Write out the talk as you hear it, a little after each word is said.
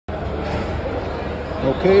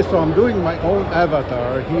Okay, so I'm doing my own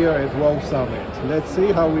avatar here at WoW Summit. Let's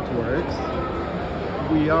see how it works.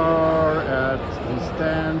 We are at the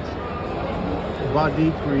stand,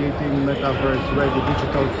 body creating Metaverse ready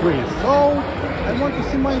digital freeze. So I want to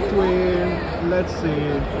see my twin. Let's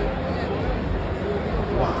see.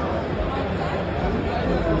 Wow.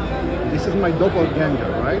 This is my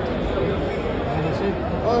doppelganger, right?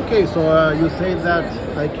 Okay, so you say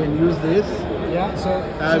that I can use this. Yeah, so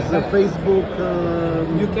as a Facebook.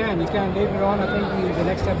 You can later on. I think the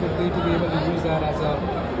next step would be to be able to use that as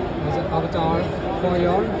an avatar for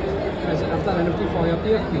your avatar NFT for your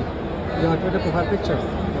PFP, your Twitter profile picture,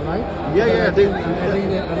 right? Yeah, I think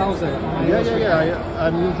it allows that.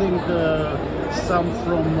 I'm using some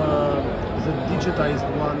from the digitized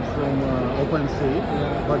one from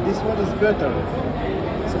OpenSea, but this one is better.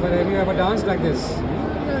 So, but have you ever danced like this?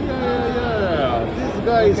 Yeah. This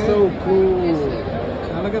guy is so cool.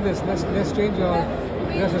 Now look at this. Let's change your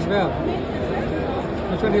dress as well.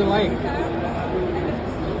 Which one do you like?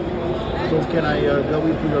 So can I go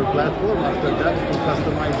into your platform after that to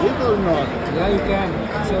customize it or not? Yeah, you can.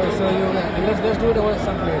 So let's do it over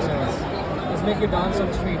some places. Let's make you dance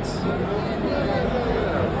on streets.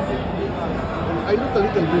 I look a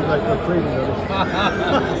little bit like a criminal.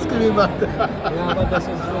 Scream at that. Yeah, but this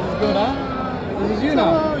is good, huh? This is you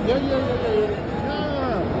now. Yeah.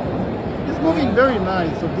 It's moving very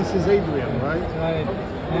nice. So this is Adrian, right? Right.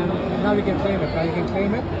 And now we can claim it. Now you can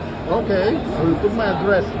claim it. Okay. So you put my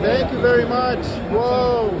address. Thank you very much.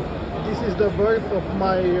 Whoa. This is the birth of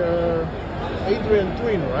my Adrian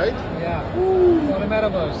twin, right? Yeah. Woo. For the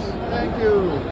Metaverse. Thank you.